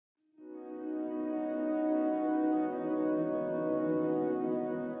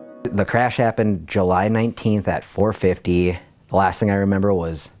The crash happened July 19th at 4:50. The last thing I remember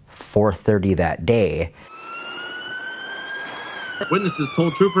was 4:30 that day. Witnesses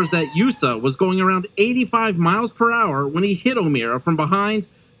told troopers that Yusa was going around 85 miles per hour when he hit O'Meara from behind,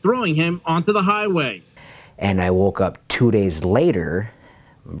 throwing him onto the highway. And I woke up 2 days later,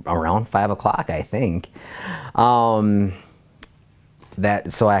 around 5 o'clock, I think. So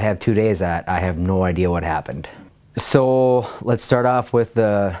I have 2 days that I have no idea what happened. So let's start off with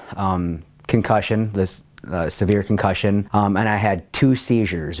the concussion, this severe concussion. And I had 2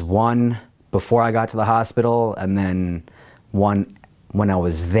 seizures, one before I got to the hospital and then one when I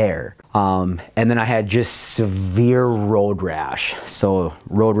was there. And then I had just severe road rash. So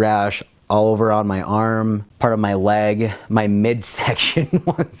road rash all over on my arm, part of my leg, my midsection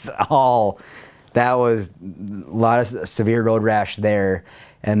was that was a lot of severe road rash there.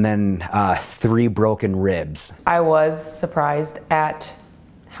 And then 3 broken ribs. I was surprised at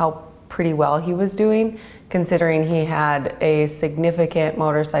how pretty well he was doing, considering he had a significant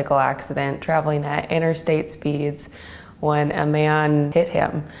motorcycle accident traveling at interstate speeds when a man hit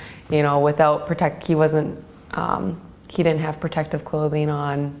him, you know, without he didn't have protective clothing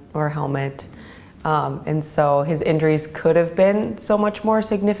on or a helmet. And so his injuries could have been so much more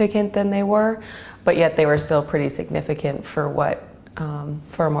significant than they were, but yet they were still pretty significant for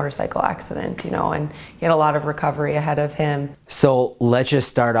for a motorcycle accident, you know, and he had a lot of recovery ahead of him. So let's just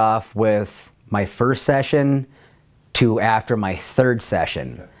start off with my first session to after my 3rd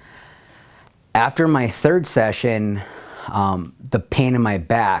session. Okay. After my 3rd session, the pain in my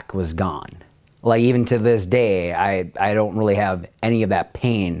back was gone. Like even to this day, I don't really have any of that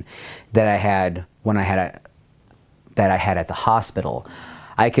pain that I had when I had at the hospital.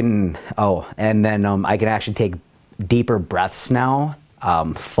 I can I can actually take deeper breaths now,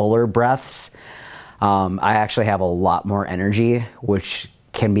 fuller breaths. I actually have a lot more energy, which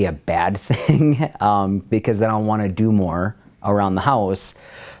can be a bad thing because then I want to do more around the house,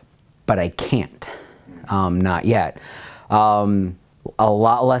 but I can't, not yet. A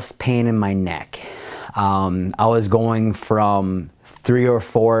lot less pain in my neck. I was going from 3 or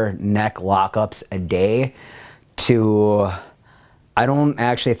 4 neck lockups a day to, I don't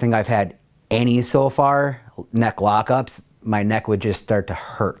actually think I've had any so far, neck lockups. My neck would just start to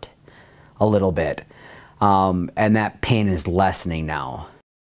hurt a little bit. And that pain is lessening now.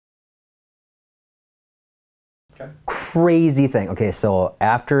 Okay. Crazy thing. Okay, so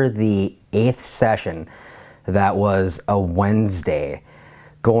after the 8th session, that was a Wednesday,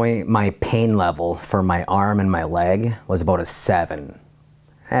 my pain level for my arm and my leg was about a 7.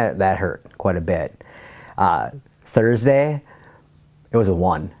 That hurt quite a bit. Thursday, it was a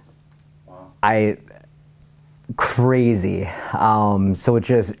 1. Wow. Crazy. So it's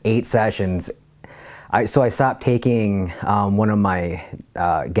just 8 sessions. So I stopped taking one of my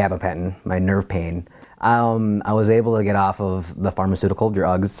gabapentin, my nerve pain. I was able to get off of the pharmaceutical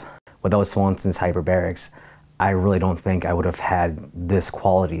drugs. Without Swanson's Hyperbarics, I really don't think I would have had this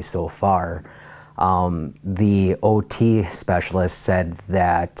quality so far. The OT specialist said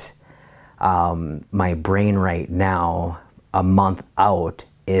that my brain right now, a month out,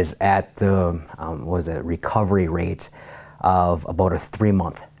 is at the recovery rate of about a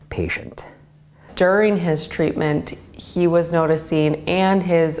 3-month patient. During his treatment, he was noticing, and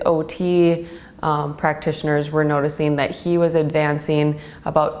his OT practitioners were noticing, that he was advancing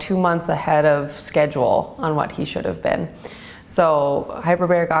about 2 months ahead of schedule on what he should have been. So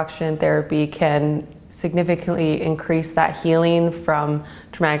hyperbaric oxygen therapy can significantly increase that healing from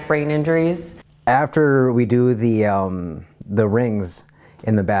traumatic brain injuries. After we do the rings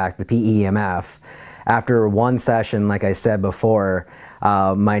in the back, the PEMF, after 1 session, like I said before,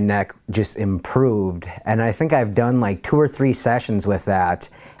 my neck just improved. And I think I've done like 2 or 3 sessions with that.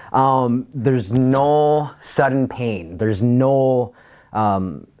 There's no sudden pain. There's no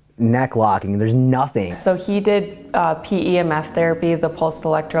neck locking. There's nothing. So he did PEMF therapy, the pulsed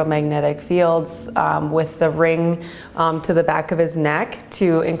electromagnetic fields, with the ring to the back of his neck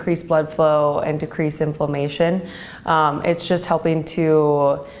to increase blood flow and decrease inflammation. It's just helping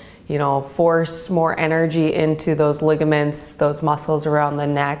to, you know, force more energy into those ligaments, those muscles around the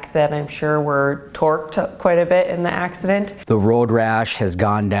neck that I'm sure were torqued quite a bit in the accident. The road rash has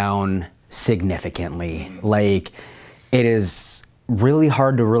gone down significantly. Like, it is really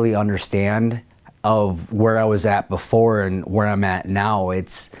hard to really understand of where I was at before and where I'm at now.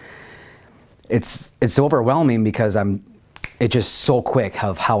 It's overwhelming because it's just so quick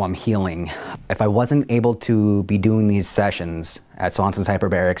of how I'm healing. If I wasn't able to be doing these sessions at Swanson's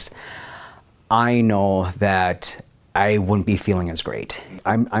Hyperbarics, I know that I wouldn't be feeling as great.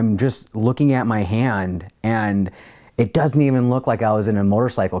 I'm just looking at my hand, and it doesn't even look like I was in a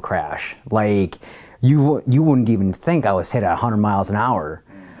motorcycle crash. Like, you wouldn't even think I was hit at 100 miles an hour.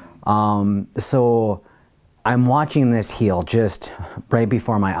 So I'm watching this heal just right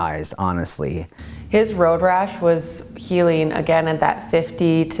before my eyes, honestly. His road rash was healing again at that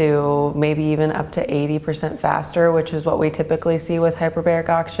 50 to maybe even up to 80% faster, which is what we typically see with hyperbaric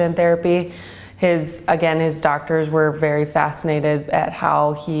oxygen therapy. His doctors were very fascinated at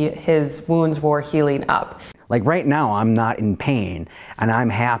how his wounds were healing up. Like right now, I'm not in pain, and I'm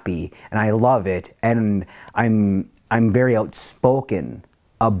happy, and I love it, and I'm very outspoken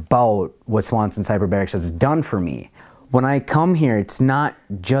about what Swanson Hyperbarics has done for me. When I come here, it's not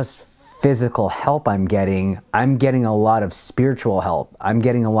just physical help I'm getting a lot of spiritual help. I'm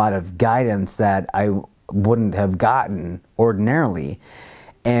getting a lot of guidance that I wouldn't have gotten ordinarily.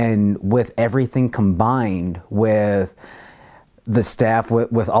 And with everything combined, with the staff,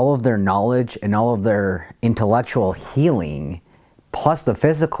 with all of their knowledge and all of their intellectual healing, plus the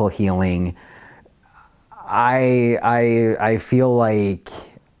physical healing, I feel like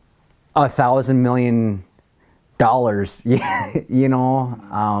 $1,000 million, you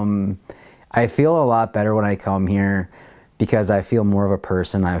know. I feel a lot better when I come here because I feel more of a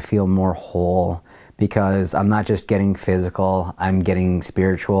person. I feel more whole because I'm not just getting physical, I'm getting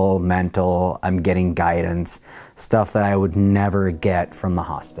spiritual, mental, I'm getting guidance, stuff that I would never get from the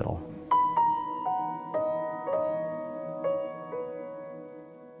hospital.